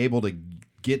 How is he able to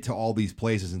get to all these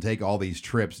places and take all these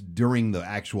trips during the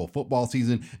actual football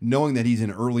season, knowing that he's an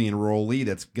early enrollee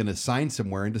that's going to sign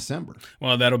somewhere in December?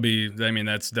 Well,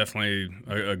 that's definitely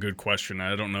a good question.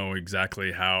 I don't know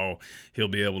exactly how he'll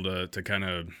be able to kind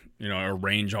of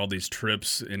arrange all these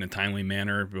trips in a timely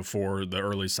manner before the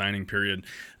early signing period.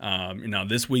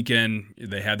 This weekend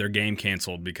they had their game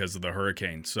canceled because of the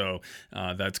hurricane, so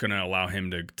that's going to allow him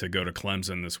to go to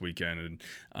Clemson this weekend,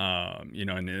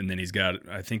 and then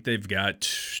I think they've got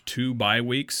 2 bye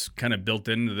weeks kind of built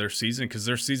into their season, because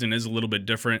their season is a little bit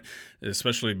different,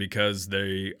 especially because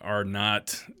they are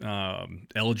not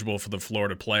eligible for the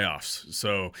Florida playoffs.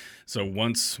 So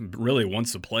once the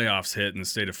playoffs hit in the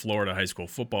state of Florida high school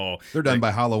football, they're done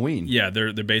by Halloween. Yeah,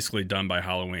 they're basically done by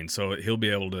Halloween. So he'll be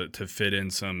able to fit in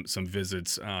some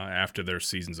visits after their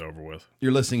season's over with.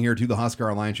 You're listening here to the Husker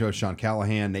Online Show. Sean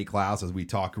Callahan, Nate Klaus, as we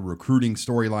talk recruiting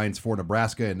storylines for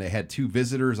Nebraska, and they had 2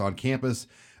 visitors on campus.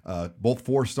 Both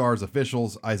 4 stars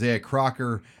officials, Isaiah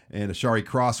Crocker and Ashari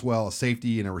Crosswell, a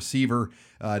safety and a receiver.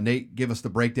 Nate, give us the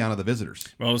breakdown of the visitors.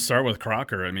 Well, let's start with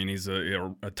Crocker. I mean, he's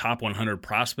a top 100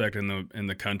 prospect in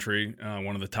the country,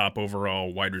 one of the top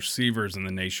overall wide receivers in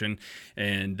the nation,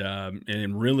 and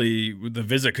really the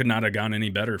visit could not have gone any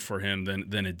better for him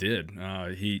than it did.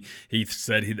 He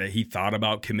said that he thought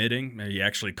about committing. He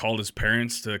actually called his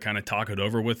parents to kind of talk it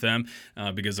over with them,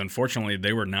 because unfortunately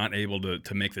they were not able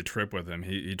to make the trip with him.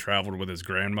 He traveled with his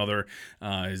grandmother.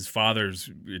 His father's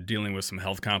dealing with some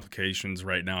health complications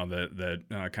right now that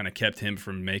kind of kept him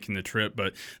from making the trip,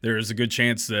 but there is a good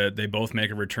chance that they both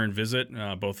make a return visit,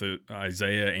 both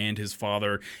Isaiah and his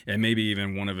father, and maybe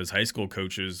even one of his high school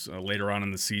coaches later on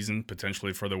in the season,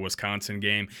 potentially for the Wisconsin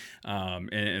game.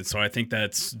 And so I think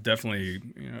that's definitely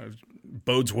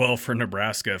bodes well for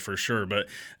Nebraska for sure. But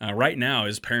right now,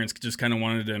 his parents just kind of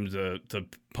wanted him to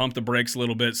pump the brakes a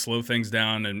little bit, slow things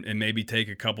down, and maybe take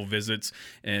a couple visits.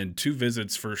 And 2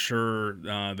 visits for sure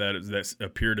that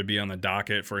appear to be on the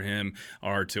docket for him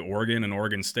are to Oregon and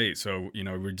Oregon State. So,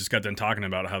 we just got done talking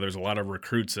about how there's a lot of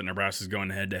recruits that Nebraska's going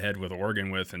head-to-head with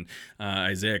Oregon with, and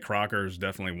Isaiah Crocker is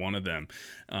definitely one of them.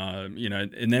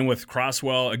 And then with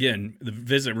Crosswell, again, the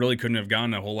visit really couldn't have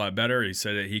gone a whole lot better. He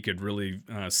said that he could really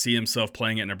see himself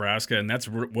playing at Nebraska, and that's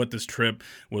what this trip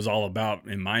was all about,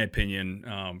 in my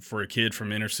opinion, for a kid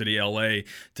from inner city LA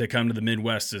to come to the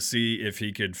Midwest to see if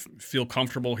he could feel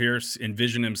comfortable here,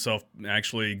 envision himself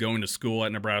actually going to school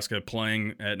at Nebraska,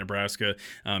 playing at Nebraska,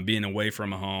 being away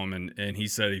from home, and he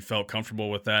said he felt comfortable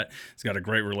with that. He's got a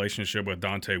great relationship with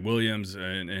Dante Williams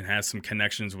and has some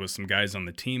connections with some guys on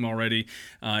the team already,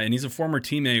 and he's a former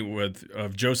teammate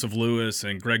of Joseph Lewis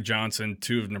and Greg Johnson,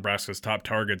 2 of Nebraska's top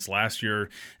targets last year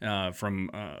from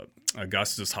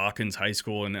Augustus Hawkins High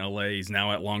School in LA. He's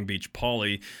now at Long Beach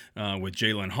Poly with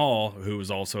Jalen Hall, who was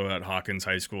also at Hawkins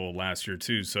High School last year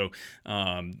too. So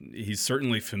he's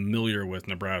certainly familiar with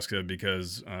Nebraska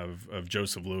because of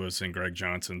Joseph Lewis and Greg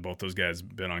Johnson. Both those guys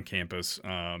have been on campus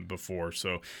before.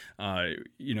 So I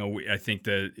think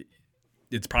that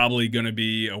it's probably going to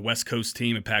be a West Coast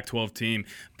team, a Pac-12 team,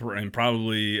 and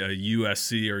probably a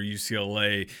USC or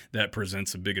UCLA that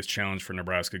presents the biggest challenge for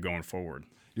Nebraska going forward.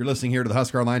 You're listening here to the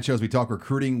Husker Online Show as we talk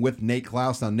recruiting with Nate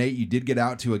Klaus. Now, Nate, you did get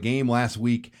out to a game last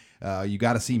week. You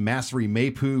got to see Masri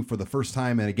Mapu for the first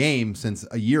time in a game since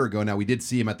a year ago. Now, we did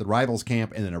see him at the Rivals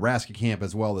camp and the Nebraska camp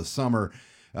as well this summer.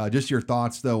 Just your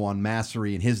thoughts, though, on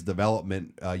Massery and his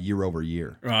development year over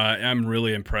year. I'm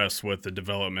really impressed with the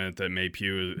development that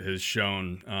Maypew has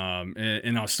shown.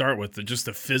 And I'll start with just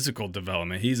the physical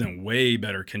development. He's in way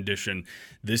better condition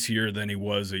this year than he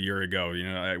was a year ago. You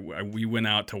know, we went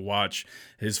out to watch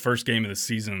his first game of the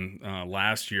season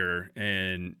last year,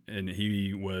 and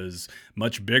he was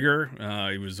much bigger.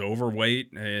 He was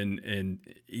overweight, and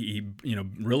he, you know,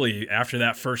 really after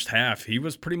that first half, he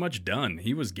was pretty much done.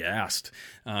 He was gassed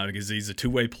because he's a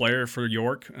two-way player for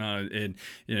York, and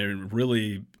you know,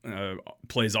 really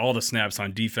plays all the snaps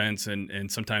on defense,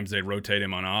 and sometimes they rotate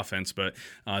him on offense. But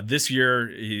this year,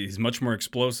 he's much more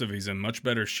explosive. He's in much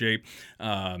better shape.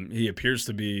 He appears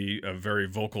to be a very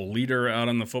vocal leader out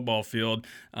on the football field.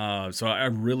 So I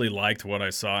really liked what I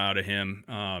saw out of him.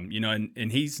 You know,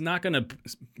 and he's not going to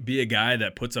be a guy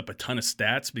that puts up a ton of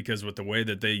stats, because with the way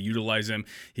that they utilize him,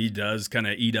 he does kind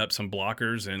of eat up some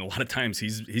blockers, and a lot of times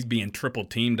he's being triple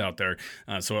teamed out there.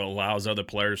 So it allows other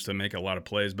players to make a lot of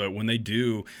plays. But when they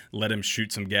do let him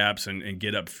shoot some gaps and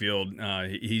get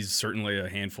upfield, he's certainly a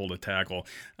handful to tackle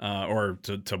or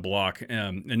to block.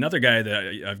 Another guy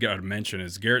that I've got to mention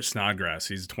is Garrett Snodgrass.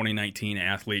 He's a 2019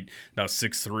 athlete, about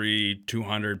 6'3",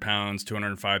 200 pounds,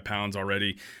 205 pounds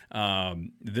already.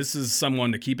 This is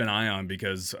someone to keep an eye on,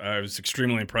 because I was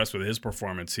extremely impressed with his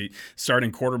performance. He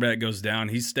starting quarterback goes down.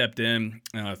 He stepped in,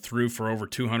 threw for over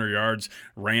 200 yards,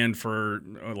 ran for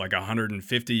like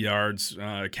 150 yards,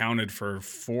 accounted for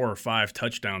 4 or 5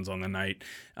 touchdowns on the night.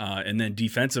 And then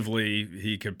defensively,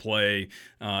 he could play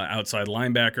outside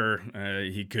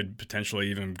linebacker. He could potentially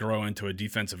even grow into a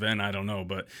defensive end. I don't know.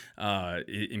 But, I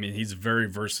mean, he's a very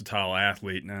versatile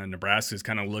athlete. Nebraska's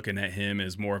kind of looking at him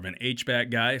as more of an H-back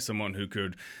guy, someone who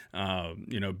could,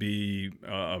 you know, be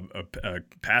a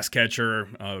pass catcher,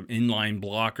 inline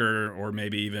blocker, or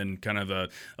maybe even kind of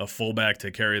a fullback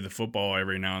to carry the football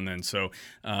every now and then. So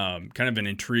kind of an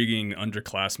intriguing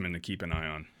underclassman to keep an eye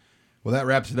on. Well, that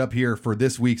wraps it up here for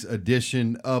this week's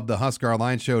edition of the Husker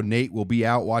Online Show. Nate will be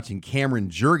out watching Cameron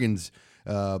Juergens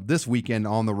this weekend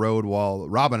on the road, while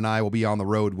Robin and I will be on the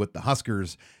road with the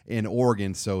Huskers in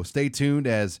Oregon. So stay tuned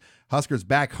as Huskers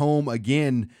back home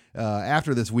again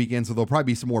after this weekend. So there'll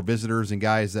probably be some more visitors and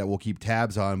guys that we'll keep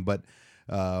tabs on. But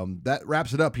that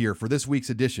wraps it up here for this week's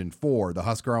edition for the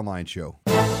Husker Online Show.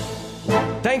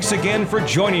 Thanks again for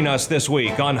joining us this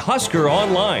week on Husker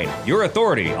Online, your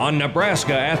authority on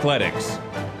Nebraska athletics.